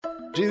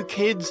Do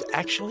kids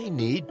actually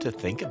need to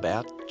think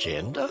about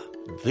gender?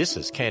 This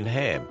is Ken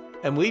Ham,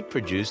 and we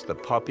produced the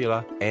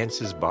popular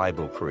Answers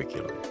Bible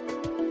curriculum.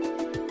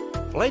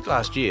 Late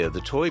last year,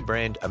 the toy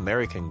brand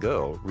American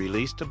Girl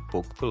released a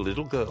book for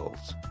little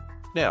girls.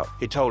 Now,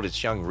 it told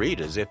its young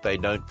readers if they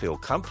don't feel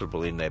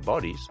comfortable in their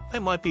bodies, they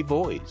might be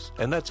boys,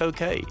 and that's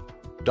okay.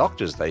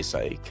 Doctors, they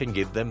say, can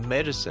give them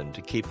medicine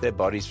to keep their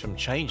bodies from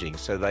changing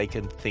so they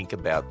can think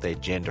about their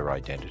gender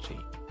identity.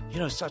 You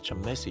know, such a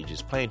message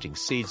is planting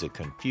seeds of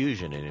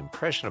confusion in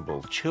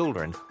impressionable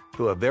children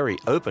who are very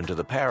open to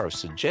the power of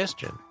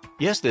suggestion.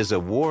 Yes, there's a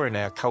war in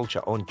our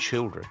culture on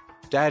children.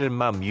 Dad and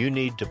Mum, you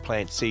need to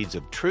plant seeds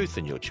of truth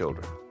in your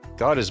children.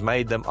 God has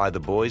made them either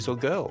boys or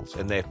girls,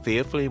 and they're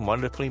fearfully and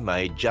wonderfully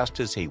made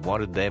just as He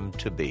wanted them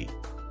to be.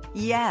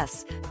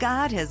 Yes,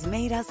 God has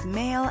made us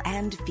male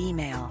and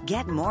female.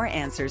 Get more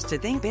answers to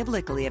think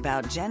biblically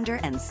about gender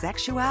and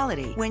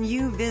sexuality when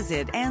you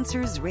visit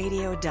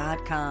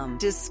AnswersRadio.com.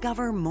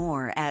 Discover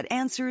more at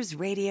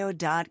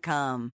AnswersRadio.com.